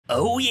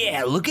Oh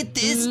yeah, look at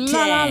this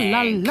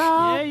tank.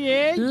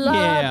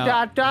 Yeah.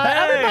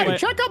 Everybody,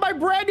 check out my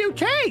brand new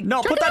tank.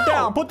 No, put that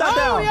down. Put that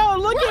down. Oh,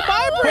 yo, look at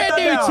my brand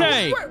new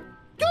tank.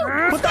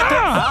 Put that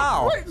down.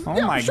 Ow.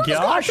 Oh my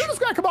gosh. Shoot this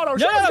guy, Komodo.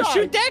 No,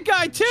 shoot that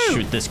guy too.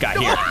 Shoot this guy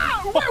here.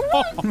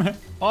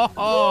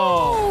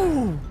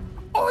 Oh.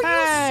 Are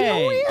you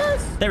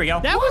serious? There we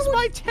go. That was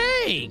my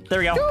tank. There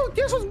we go. Dude,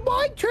 this was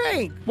my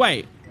tank.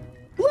 Wait.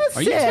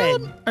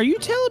 Listen. Are you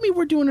telling me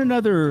we're doing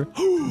another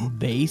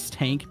base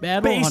tank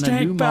battle on a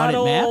new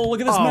modded map? Look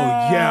at this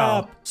map.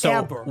 yeah.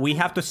 So we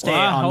have to stay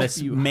on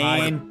this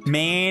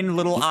main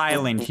little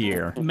island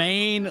here.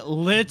 Main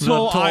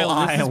little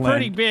island. This is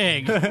pretty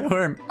big.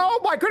 Oh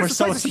my goodness, we're this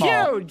so place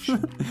small. is huge.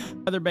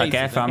 Other bases,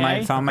 Okay, found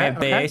my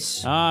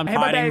base.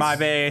 Hiding my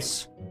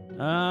base.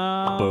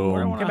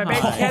 Boom. Can my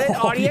base get it,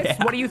 audience?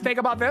 Yeah. What do you think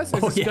about this? Is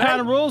this What good? kind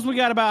of rules we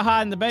got about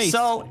hiding the base?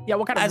 So, Yeah,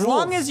 what kind of as rules?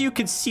 long as you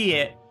could see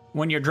it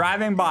when you're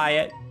driving by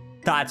it,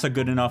 that's a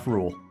good enough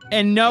rule.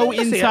 And no I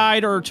can see it.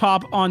 inside or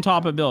on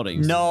top of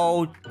buildings.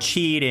 No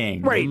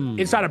cheating. Wait,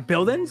 inside of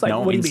buildings? Like, No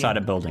what do you inside mean?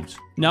 of buildings.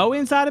 No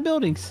inside of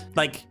buildings.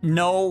 Like,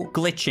 no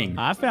glitching.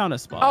 I found a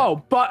spot.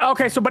 Oh, but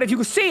okay, but if you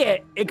could see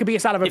it, it could be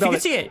inside of a If you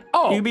building. can see it,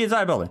 Oh. you can be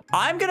inside a building.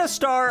 I'm gonna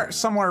start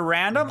somewhere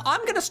random.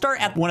 I'm gonna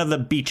start at one of the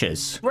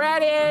beaches.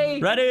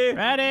 Ready? Ready?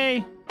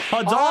 Ready?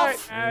 Heads All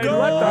off. right, and Go.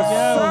 let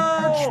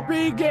the search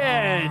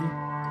begin.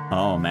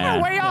 Oh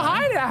man. Where y'all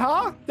hiding at,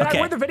 huh? Did Okay.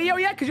 I win the video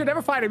yet? Because you're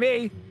never finding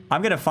me.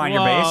 I'm gonna find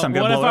your base. I'm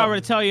gonna what blow if it I up. were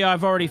to tell you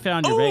I've already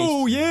found your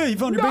Oh base? yeah, you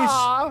found your base.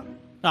 Nah.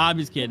 I'm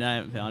just kidding. I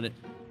haven't found it.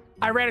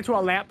 I ran into a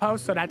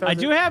lamppost, so that doesn't... I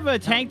do have a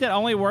tank that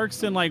only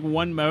works in like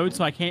one mode,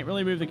 so I can't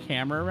really move the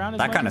camera around as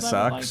That much kinda as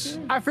I would like sucks.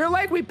 to. I feel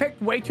like we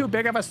picked way too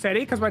big of a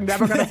city because we're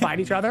never going to find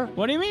each other.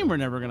 What do you mean we're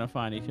never going to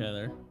find each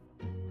other?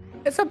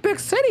 It's a big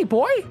city,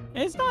 boy.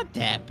 It's not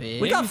that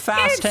big. We got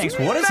fast It's tanks.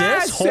 What is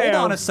this? Hold massive.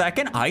 on a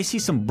second. I see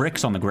some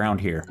bricks on the ground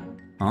here.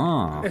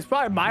 Oh. It's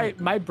probably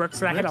my bricks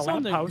that I hit a Bricks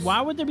on the- lamppost.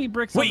 Why would there be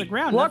bricks on the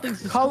ground? What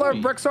Nothing's color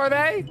destroyed. bricks are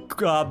they?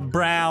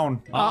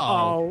 Brown.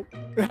 Uh-oh.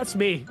 That's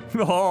me.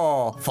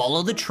 Oh.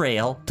 Follow the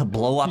trail to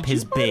blow up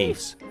his you already-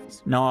 base.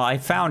 No, I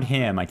found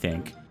him, I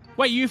think.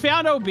 Wait, you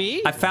found OB?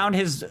 I found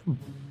his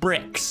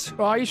bricks.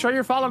 Well, are you sure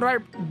you're following the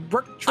right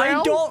brick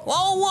trail? I don't.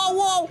 Whoa,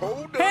 whoa,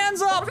 whoa.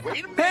 Hands up.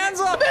 Hands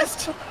up.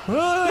 Missed.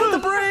 Hit the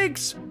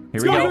brakes.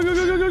 Here we Go, go. go,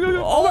 go, go, go, go,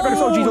 go. Oh, my goodness,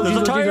 oh, Jesus, there's a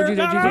Jesus, tire. Jesus,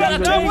 Jesus, We got a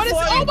Jesus, tank what is-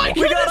 fight. oh my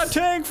We got a goodness.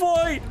 tank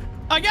fight.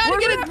 I gotta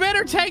Where's get that? a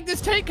better tank.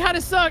 This tank kind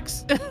of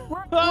sucks.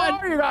 Where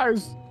are you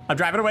guys? I'm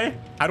driving away.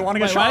 I don't want to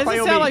get Wait, why shot does by it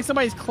OB. sound like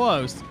somebody's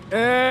close?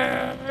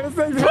 This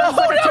thing sounds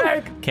like a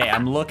tank. Okay,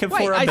 I'm looking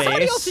Wait, for a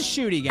somebody else is base.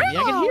 shooting at me.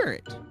 I can hear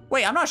it.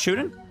 Wait, I'm not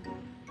shooting.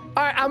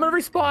 All right, I'm going to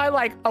respawn,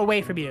 like,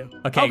 away from you.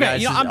 Okay, Okay,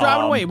 guys. I'm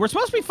driving away. We're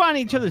supposed to be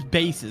finding each other's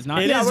bases,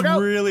 not It Yeah, is we're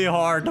going- really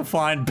hard to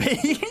find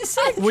bases.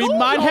 We told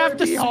might you have it'd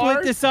to be split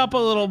hard. this up a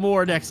little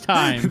more next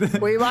time.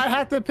 We might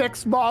have to pick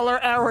smaller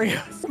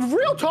areas.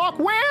 Real talk,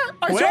 where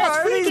are Where y'all's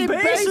are these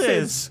freaking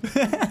bases?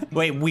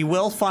 Wait, we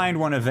will find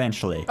one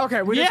eventually.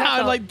 Okay, we just Yeah, have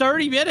in to, like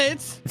 30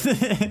 minutes.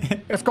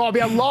 it's gonna be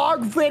a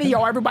long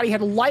video. Everybody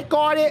hit a like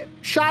on it.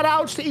 Shout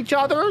outs to each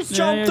other's.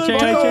 Jump the change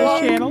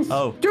gun. channels.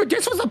 Oh, Dude,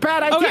 this was a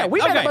bad idea. Okay, We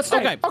made a okay, mistake.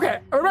 okay. Okay,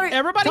 everybody.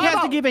 Everybody time has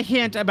to out. give a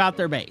hint about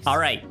their base. all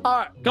right.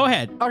 Go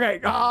ahead. Okay,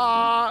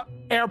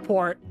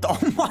 airport. Oh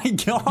my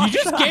gosh.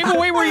 You just gave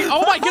away where you.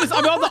 Oh my goodness,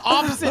 I'm on the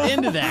opposite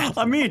end of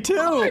that. Me too.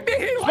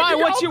 Spy,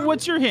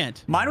 what's your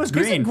hint? Mine was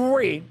This is green.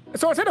 green.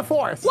 So it's in the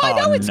forest. Well, I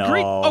know Oh, it's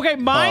green. no. Okay,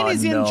 mine Oh,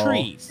 is in no.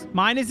 trees.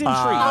 Mine is in trees.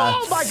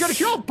 Oh my goodness,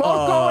 you're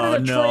both going to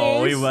the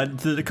no, trees. we went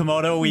to the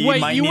Komodo. We Wait,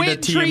 might you need to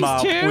went team trees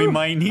up. too? We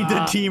might need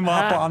to team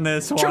up on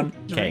this one. Okay,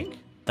 Drink?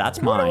 that's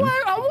What do mine.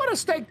 I want a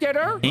steak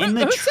dinner. In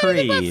the Who said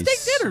anything about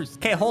trees. steak dinners?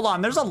 Okay, hold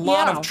on. There's a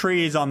lot Yeah. of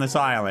trees on this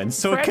island,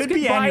 so Friends it could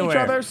can be buy each anywhere.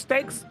 other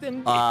steaks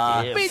and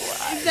I mean,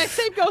 that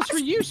same goes for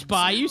you,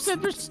 Spy. You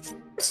said there's.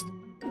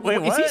 Wait,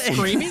 Is what? he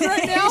screaming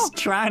right now? He's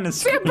trying to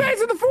see a scream.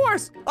 base in the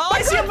forest. Oh,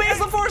 I see a base in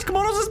the forest.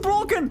 Komodo's is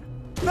broken.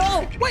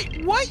 No.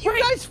 Wait, what? You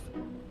Wait. guys.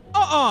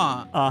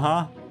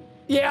 Uh-huh.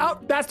 Yeah,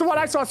 that's the one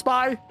I saw,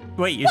 Spy.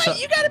 Wait, you saw...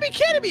 Wait, you gotta be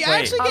kidding me. I Wait.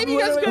 actually I'm gave you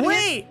guys a good hint.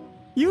 Wait.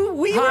 We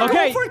were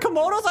Okay. going for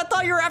Komodos? I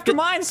thought you were after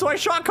mine, so I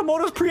shot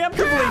Komodos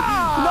preemptively.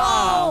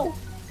 No.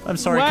 I'm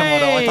sorry,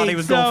 Komodo. I thought he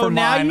was so going for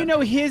now mine. you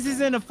know his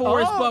is in a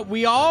forest, Oh. but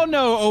we all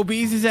know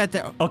Obese is at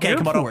the Okay,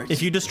 airport. Komodo,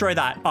 if you destroy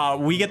that,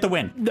 we get the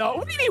win. No,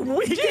 what do you mean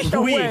we get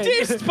the We win?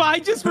 Dude, Spy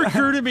just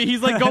recruited me.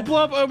 He's like, go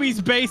blow up Obi's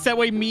base. That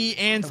way me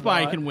and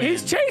Spy can win.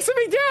 He's chasing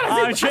me down.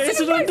 I'm I see his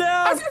chasing him base.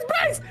 down. I see his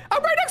base.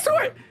 I'm right next to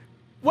it.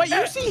 Wait,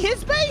 you see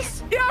his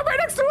base? Yeah, I'm right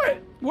next to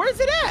it. Where's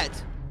it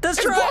at? That's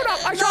It's right. blown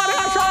up. I shot it.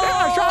 I shot it.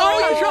 I shot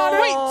it. I shot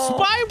it.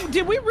 Wait, Spy,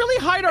 did we really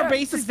hide our Yeah,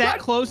 bases it's that not-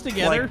 close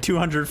together? Like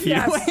 200 feet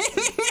Yes. away.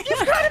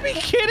 You gotta be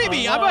kidding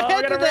me. I'm Oh, ahead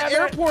I to gotta the wrap it.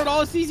 airport.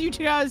 All I see is you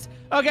guys.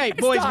 Okay,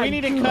 boys, we done.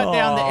 need to cut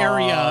down the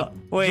area up.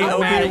 Wait, I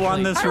Obi won.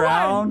 won this I won.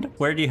 round.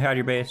 Where do you hide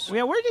your base?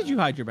 Yeah, where did you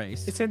hide your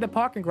base? It's in the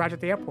parking garage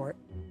at the airport.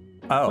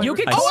 Oh, You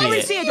can I see totally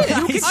it. see it. I You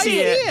can can see see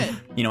it. it.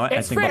 You know what?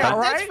 It's I think fair, about that.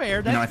 right? That's fair.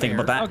 You That's know, I think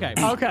fair. about that.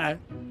 Okay. Okay.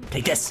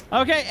 Take this.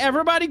 Okay,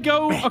 everybody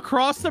go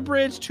across the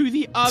bridge to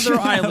the other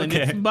island.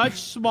 Okay. It's much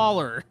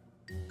smaller.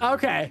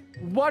 Okay.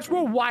 Watch,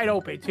 we're wide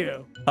open,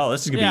 too. Oh,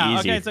 this is gonna be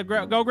easy. Okay, so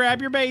go grab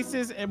your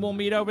bases, and we'll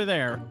meet over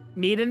there.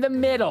 Meet in the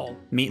middle.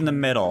 Meet in the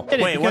middle.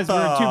 Wait, what the?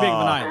 we're too big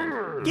of an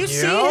island. You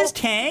see his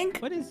tank?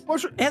 What is?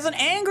 It has an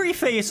angry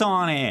face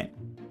on it.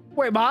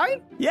 Wait,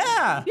 mine?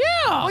 Yeah. Yeah.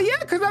 Oh, yeah,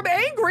 because I'm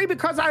angry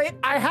because I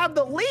have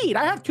the lead.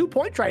 I have 2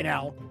 points right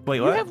now. Wait,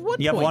 what?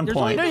 You have 1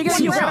 point. No, you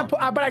get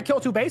but I kill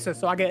 2 bases,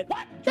 so I get 2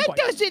 That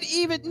points. doesn't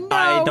even. No,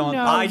 I don't.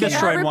 No, I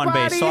destroyed 1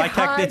 base, so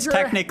Everybody it's hide your-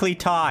 technically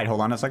tied.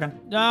 Hold on a second.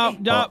 No.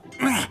 No,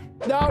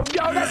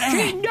 that's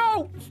cheating.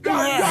 No.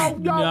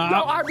 I'm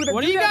gonna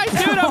What are do you that.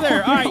 guys doing over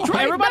there? All right,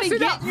 Try everybody messing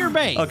get up. in your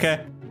base.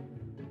 Okay.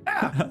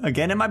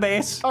 Again in my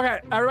base. Okay,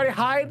 everybody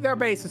hide their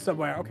bases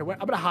somewhere. Okay, wait,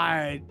 I'm gonna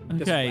hide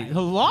this Okay, way. a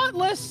lot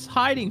less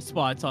hiding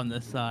spots on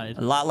this side.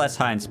 A lot less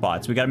hiding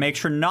spots. We gotta make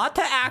sure not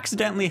to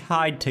accidentally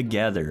hide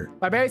together.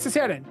 My base is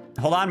hidden.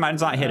 Hold on,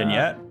 mine's not hidden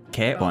yet.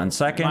 Okay, 1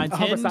 second. Mine's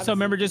hope it's hidden, not- so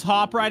remember, just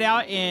hop right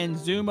out and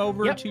zoom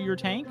over Yep. to your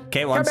tank.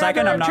 Okay, 1 Come back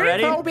second. to I'm not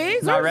retreat, ready.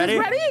 Tobies. Not Is ready.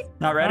 this ready?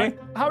 Not ready.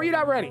 How are you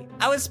not ready?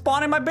 I was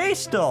spawning my base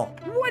still.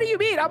 What do you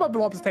mean? I'm gonna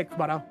blow up this tank.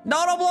 Come on now.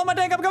 No, don't blow my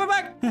tank. I'm coming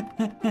back.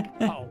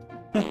 Oh.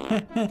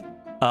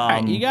 All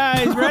right, you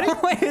guys ready?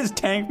 His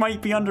tank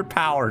might be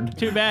underpowered.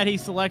 Too bad he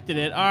selected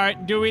it. All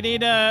right, do we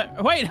need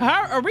wait,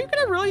 how are we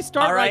gonna really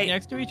start All right right.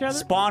 next to each other?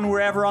 Spawn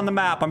wherever on the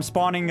map. I'm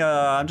spawning.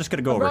 I'm just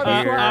gonna go over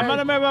Brother, here. I'm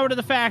gonna move over to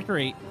the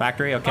factory.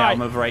 Factory. Okay, All I'll right.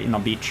 move right in the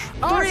beach.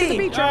 Oh, I see the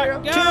beach area.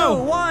 Go.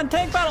 2, 1,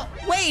 tank battle.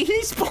 Wait,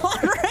 he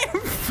spawned right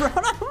in front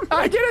of him.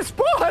 I get a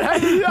spawn.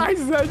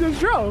 I just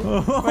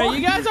drove. Wait,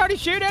 you guys already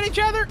shoot at each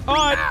other? Oh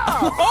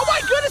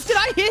my goodness, did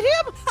I hit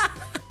him?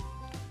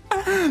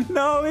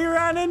 No, he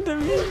ran into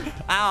me.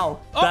 Ow,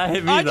 Oh, that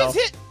hit me I though. just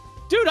hit.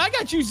 Dude, I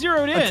got you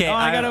zeroed in. Okay, oh,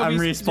 I gotta I'm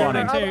be respawning. zeroed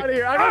in, I'm too. out of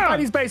here. I gotta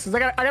find these bases. I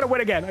gotta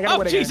win again. I gotta Oh,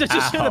 win jeez, I again.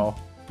 just hit a Ow.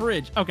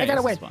 bridge. Okay, I gotta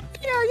this win. is fine.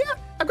 Yeah.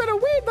 I'm gonna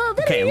win the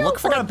video. Okay, look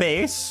for a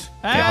base.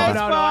 Hey, No,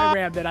 Spot. I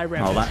rammed it. I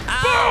rammed Hold it. on.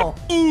 Ow.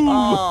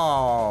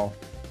 Oh.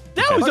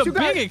 That Okay. was But a you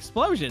guys- big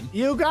explosion.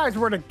 You guys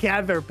were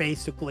together,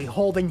 basically,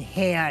 holding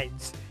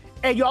hands.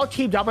 And y'all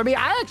teamed up. I mean,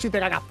 I actually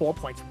think I got 4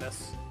 points from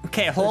this.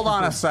 Okay, hold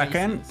on a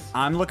second. Bases.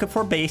 I'm looking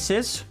for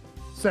bases.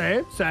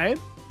 Same.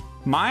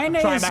 Mine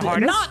Trying is my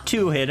hardest. not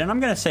too hidden. I'm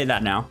gonna say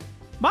that now.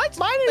 Mine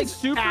like is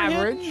super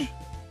average. hidden.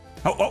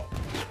 Oh,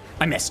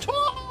 I missed.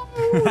 Oh,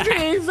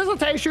 jeez. This will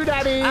taste you,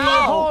 Daddy.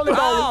 Ow! Holy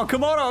Oh,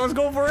 Komodo, let's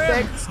go for him.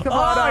 Thanks, Oh,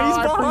 Komodo. he's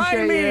I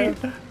behind me.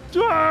 appreciate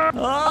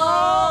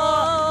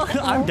Oh,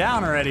 I'm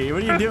down already.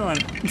 What are you doing?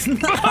 No,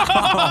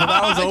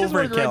 that was I just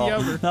wanted to run you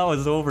over. overkill. That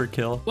was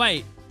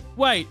overkill.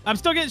 Wait, I'm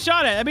still getting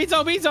shot at. That means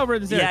OB's over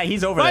in this area. Yeah,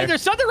 he's over Wait, there.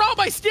 there's something wrong with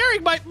my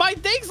steering. My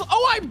thing's.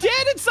 Oh, I'm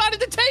dead inside of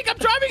the tank. I'm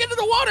driving into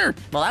the water.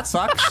 Well, that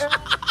sucks.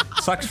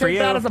 Sucks for Take you.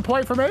 that as a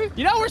point for me.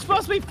 You know we're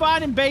supposed to be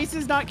finding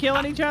bases, not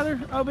killing each other,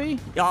 OB?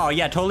 Oh,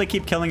 yeah, totally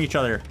keep killing each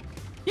other.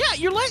 Yeah,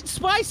 you're letting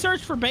Spy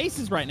search for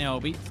bases right now,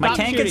 OB. My Stop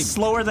tank shooting. is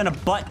slower than a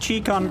butt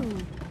cheek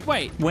on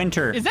Wait,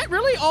 winter. is that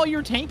really all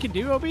your tank can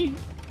do, OB?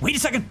 Wait a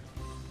second.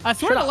 I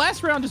swear Shut the up.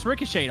 last round just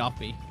ricocheted off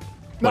me.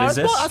 What is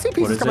this? I see What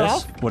pieces is coming this?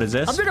 off. What is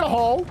I'm this? digging a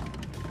hole.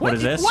 What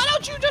is this? Why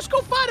don't you just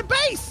go find a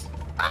base?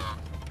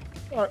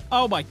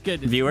 Oh my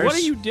goodness. Viewers? What are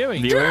you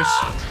doing? Viewers?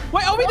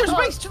 Wait, OB, there's a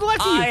base to the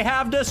left of you. I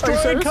have destroyed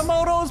serious?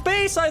 Komodo's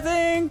base, I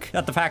think.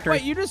 At the factory.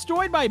 Wait, you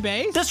destroyed my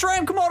base? Destroy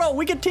him, Komodo.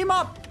 We can team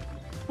up.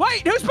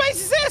 Wait, whose base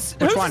is this?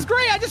 Which Whose one? is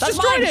gray? I just That's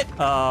destroyed mine. it.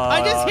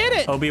 I just hit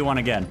it. OB won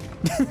again.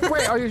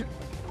 Wait, are you?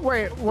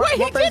 Wait, what? Wait,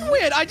 he what base? did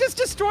win. I just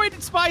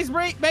destroyed Spy's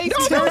base. No, and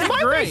that was it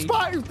my gray. base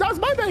spot. That was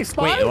my base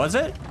spot. Wait, was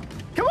it?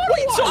 Come on,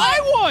 Wait, so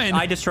I won.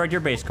 I destroyed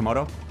your base,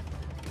 Komodo.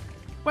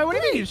 Wait, what do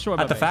you mean you destroyed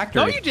my At the base?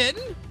 factory. No, you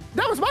didn't.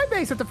 That was my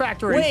base at the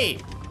factory.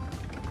 Wait.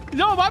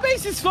 No, my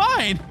base is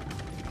fine.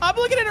 I'm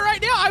looking at it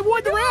right now. I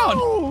won the round.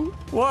 Oh,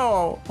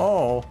 Whoa.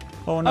 Oh.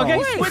 Oh, no. Okay,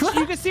 Wait. switch.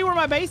 You can see where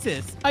my base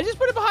is. I just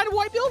put it behind a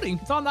white building.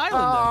 It's on the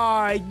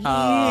island,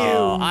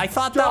 though. you. I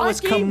thought that was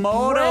Donkey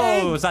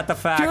Komodo's at the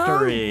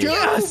factory. Dude,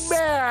 Yes.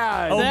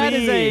 man. Oh, That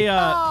is a Oh,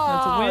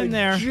 that's a win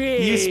there. You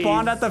jeez.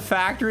 spawned at the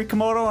factory,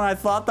 Komodo, and I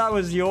thought that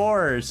was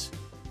yours.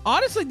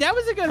 Honestly, that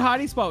was a good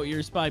hiding spot with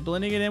your Spy,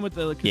 blending it in with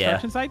the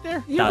construction site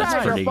there. You That's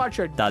guys are pretty, a bunch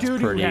of that's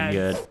doo-doo pretty heads.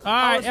 good. All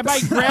right,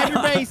 everybody, grab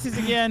your bases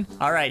again.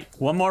 All right,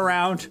 one more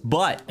round.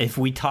 But if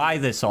we tie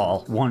this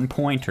all, 1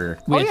 pointer.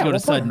 We have to yeah, go to we'll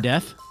sudden put-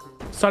 death.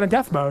 Sudden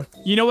death mode.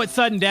 You know what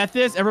sudden death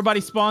is? Everybody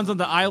spawns on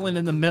the island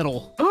in the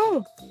middle,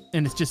 Oh,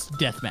 and it's just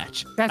death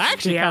match. That's I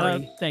actually scary.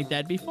 kind of think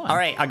that'd be fun. All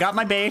right, I got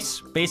my base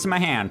in my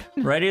hand.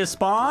 Ready to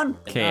spawn?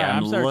 Okay, All right,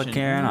 I'm I'm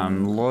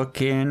searching.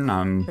 looking,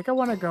 I think I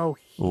want to go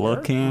here.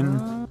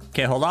 looking.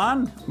 Okay, hold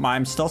on.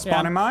 I'm still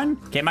spawning mine.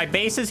 Okay, my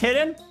base is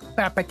hidden.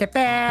 Wait,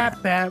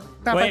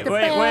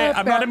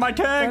 I'm not in my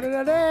tank.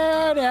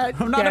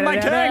 I'm not in my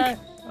tank.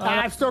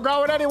 I'm still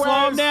going anyway.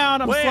 Slow him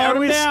down. I'm Wait,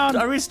 slowing him down.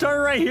 are we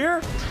starting right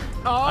here?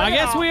 Oh, I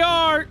guess we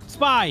are.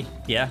 Spy,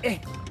 Yeah. I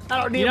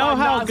don't need you know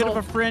my how nozzle. good of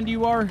a friend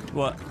you are?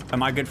 What?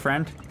 Am I a good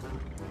friend?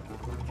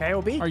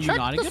 KOB, Are you check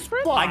not a the good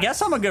friend? spot. I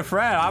guess I'm a good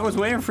friend. I was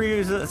waiting for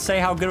you to say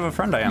how good of a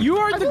friend I am. You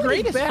are I the feel like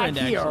greatest back friend,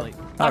 here. actually.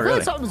 Oh, I feel really?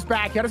 like something's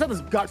back here. I just have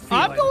this gut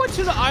feeling. I'm going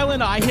to the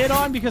island I hit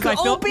on because I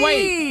felt. OB!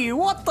 Wait,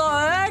 What the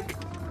heck?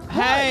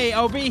 Hey,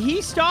 OB,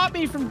 he stopped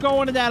me from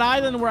going to that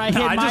island where I hid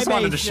my base. I just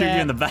wanted to shoot you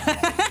in the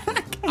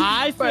back.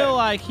 I feel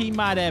like he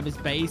might have his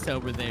base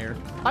over there.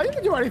 I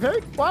didn't do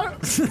anything.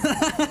 What?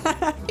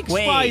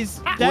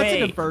 Spies, that's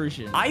a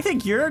diversion. I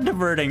think you're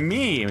diverting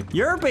me.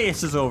 Your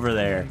base is over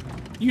there.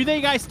 You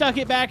think I stuck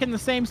it back in the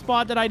same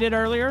spot that I did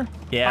earlier?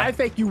 Yeah. I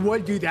think you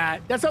would do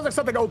that. That sounds like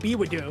something OB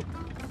would do.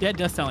 Yeah, it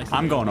does sound like something.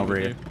 I'm going over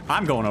here.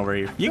 I'm going over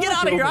here. You get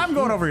out of here. I'm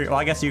going over here. Well,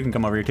 I guess you can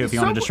come over here too if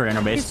you want to destroy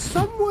our base. It's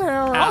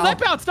somewhere. Oh, that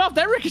bounced off.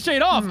 That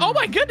ricocheted off. Oh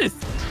my goodness.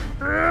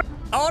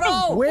 Oh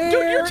no! Where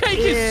Dude, your tank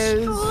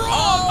is strong.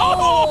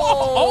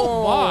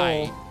 Oh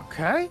my.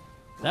 Okay.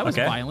 That was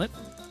violent.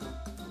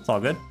 It's all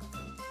good.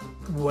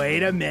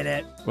 Wait a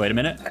minute. Wait a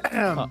minute.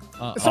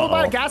 So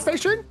by a gas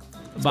station?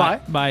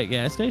 By a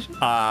gas station?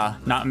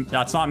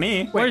 That's not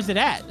me. Where's it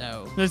at,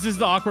 though? This is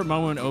the awkward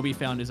moment when Obi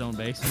found his own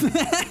base.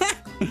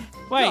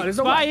 Wait, no,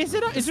 Spy, is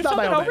there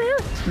something over here?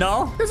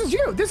 No. This is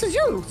you. This is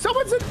you.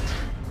 Someone's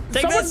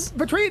this.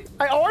 between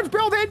an orange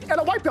building and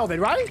a white building,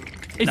 right?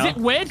 Is it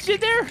wedged in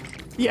there?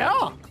 Yeah.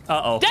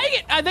 Uh-oh. Dang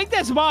it! I think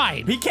that's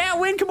mine. He can't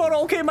win,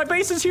 Komodo. Okay, my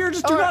base is here.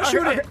 Just do not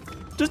shoot it.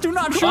 Just do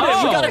not shoot it.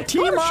 Oh. We gotta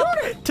team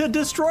up to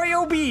destroy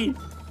OB.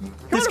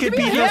 This could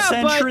be the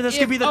century. This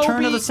could be the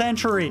turn of the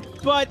century.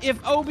 But if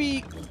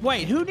Obi...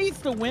 Wait, who needs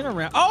to win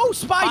around? Oh,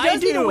 Spy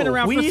does need to win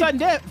around for sudden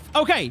death.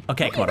 Okay.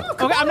 Okay, Komodo.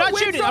 Okay, I'm not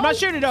shooting. I'm not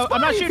shooting.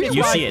 I'm not shooting.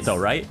 You see it, though,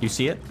 right? You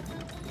see it?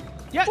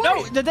 Yeah,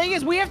 no, the thing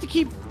is, we have to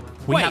keep...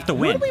 We have to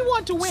win. Who do we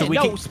want to win? So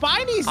No,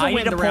 Spy needs to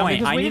win the round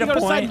because I we need need to a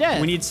go to sudden point.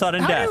 death. We need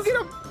sudden How death. do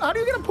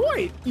you get a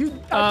point? You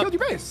killed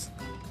your base.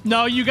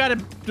 No, you got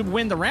to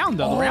win the round,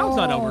 though. The round's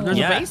not over. There's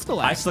a base still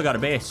I out. still got a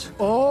base.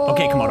 Oh.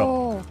 Okay,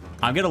 Komodo.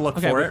 I'm gonna look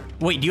for it.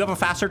 Wait, do you have a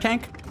faster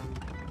tank?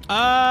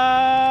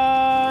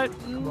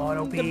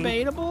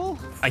 Debatable.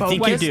 I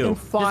think you do.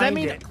 Does that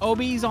mean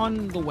Obi's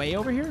on the way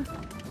over here?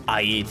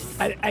 I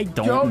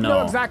don't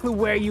know exactly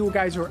where you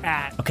guys are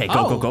at. Okay,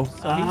 go.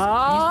 So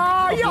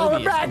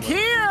We're back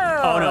here.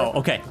 Oh no.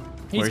 Okay.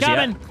 He's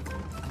coming.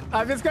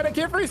 I'm just gonna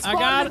keep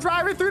respawning and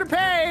driving through the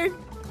pain.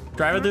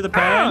 Driving through the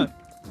pain.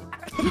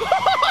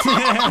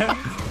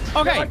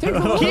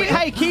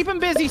 Okay. Keep him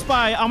busy,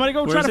 Spy. I'm gonna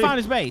go try to find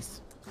his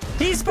base.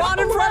 He spawned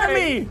in front of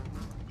me.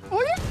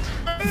 Oh, yeah.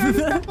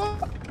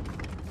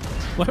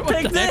 What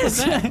Take the heck was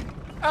this. that?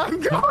 I'm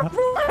going for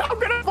it. I'm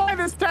gonna find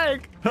this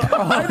tank.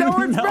 I know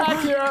it's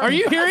back here. Are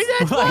you hearing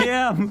that? I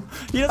am.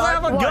 He doesn't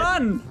have a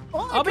gun.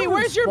 Obi,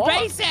 where's your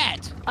base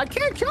at? I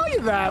can't tell you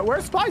that.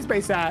 Where's Spy's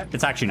base at?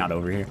 It's actually not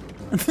over here.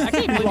 I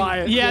can't believe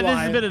Liar. Yeah, You're this lying.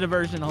 has been a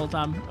diversion the whole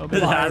time. Obi.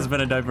 It has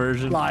been a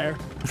diversion. Liar.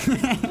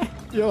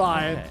 You're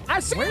lying. I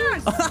see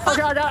it.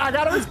 Okay, I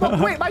gotta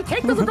respond. Wait, my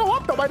tank doesn't go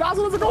up though. My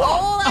nozzle doesn't go up.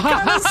 Oh, that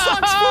kind of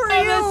sucks for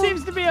you. That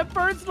seems to be a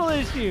personal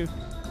issue.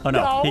 Oh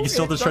no, No, he can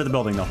still destroy the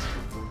building though.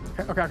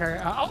 Okay.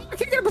 I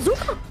can't get a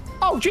bazooka.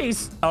 Oh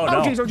jeez. Oh no.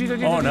 Oh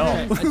jeez. Oh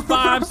no.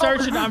 Spy, I'm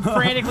searching. I'm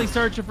frantically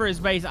searching for his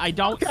base. I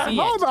don't see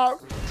Hold it.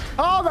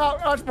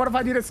 up. What if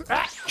I do this?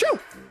 Shoot.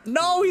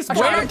 No, he's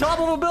right on top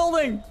of a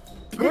building.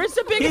 Where's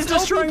the biggest He's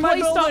destroying my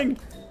building.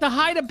 to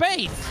hide a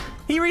base?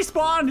 He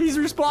respawned. He's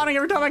respawning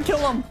every time I kill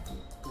him.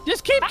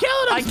 Just keep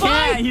killing him, I Spy.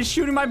 can't. He's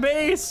shooting my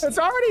base. It's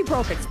already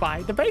broken,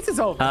 Spy. The base is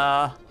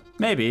over.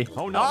 Maybe.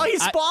 Oh no. Oh, he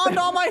spawned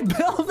on my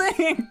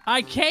building.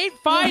 I can't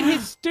find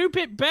his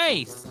stupid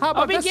base. How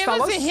about Obi, this, give us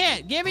fellas? a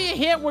hint. Give me a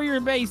hint where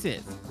your base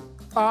is.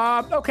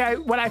 Okay.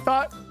 When I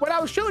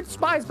was shooting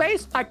Spy's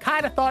base, I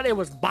kind of thought it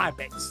was my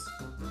base.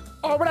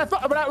 Or when I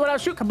was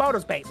shooting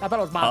Komodo's base, I thought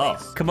it was my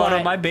base. Komodo,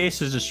 But my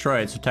base is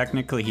destroyed, so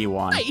technically he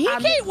won. Hey, he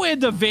can't win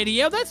the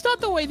video. That's not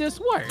the way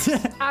this works.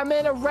 I'm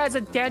in a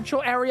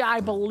residential area, I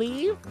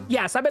believe.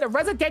 Yes, I'm in a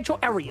residential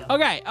area.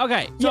 Okay.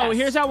 So Yes.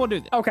 here's how we'll do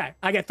this. Okay,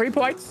 I get 3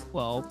 points,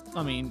 Well,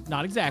 I mean,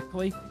 not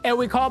exactly. and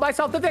we call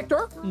myself the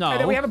victor. No.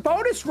 And then we have a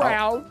bonus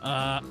round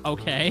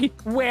Okay.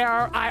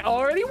 where I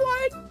already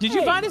won. Did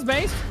you find his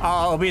base?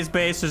 Oh, Obi's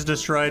base is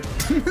destroyed.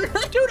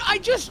 Dude, I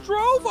just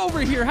drove over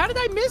here. How did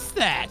I miss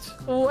that?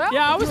 Well,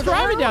 Yeah, I was you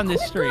driving were down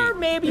this quicker, street.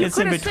 Maybe you It's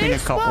in could have between a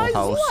saved couple Spy's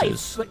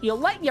houses. life, but you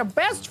let your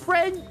best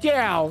friend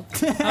down.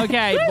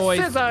 Okay, This boys.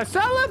 is a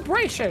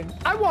celebration.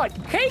 I want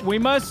cake. We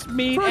must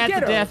meet For at the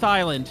dinner. Death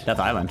Island. Death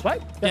Island.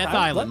 What? Death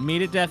Island.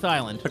 Meet at Death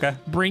Island. Okay.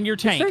 Bring your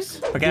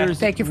tanks. Okay. There's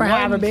Thank you for one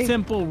having me.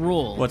 simple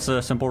rule. What's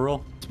the simple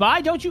rule? Spy,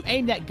 don't you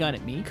aim that gun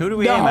at me. Who do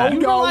we No. aim at? You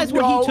No, realize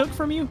what no. he took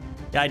from you?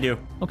 Yeah, I do.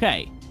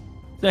 Okay.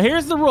 So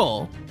here's the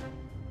rule.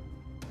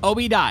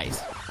 Obi dies.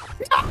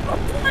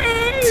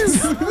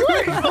 Please.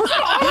 Wait, what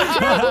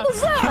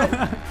was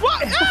that?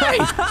 What? Hey!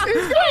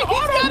 He's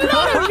got an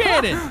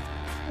autocannon!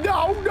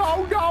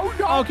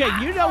 No. Okay,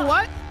 you know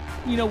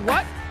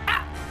what?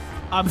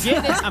 I'm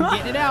getting it. I'm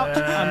getting it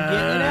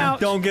out.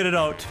 Don't get it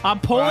out. I'm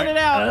pulling it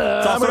out.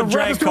 It's also gonna a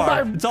drag register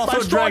car. my- It's also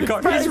my a drag car.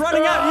 strong He's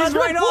running out. He's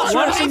right off.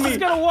 One of Rushing these is me.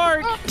 gonna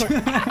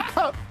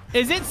work.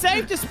 Is it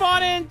safe to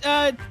spawn in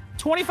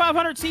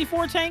 2,500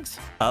 C4 tanks?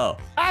 Oh.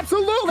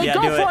 Absolutely. Yeah,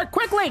 Go do for it. it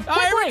quickly. All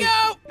right, here we quickly.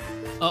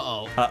 go.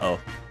 Uh-oh. Uh-oh.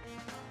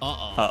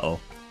 Uh-oh. Uh-oh.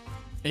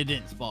 It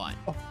didn't spawn.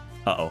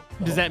 Uh-oh.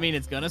 Does that mean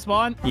it's gonna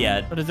spawn?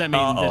 Yeah. Or does that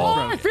mean that it's Oh,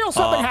 broken? I feel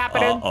something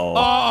happening. Uh-oh.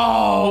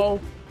 Oh!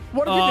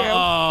 What did you do?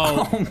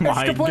 Oh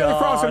my It's completely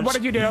frozen. gosh. What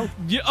did you do?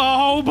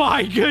 Oh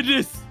my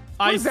goodness.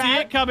 I is see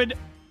that? it coming.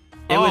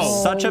 It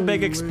was such a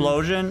big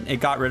explosion,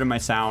 it got rid of my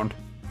sound.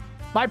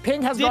 My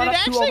ping has Did gone it up to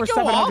actually over go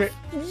 700.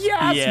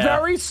 Yes, Yeah.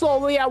 very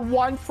slowly at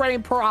 1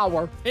 frame per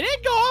hour. It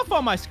didn't go off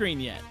on my screen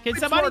yet. Can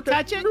somebody working.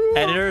 touch it?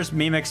 Editors,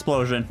 meme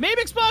explosion. Meme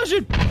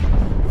explosion.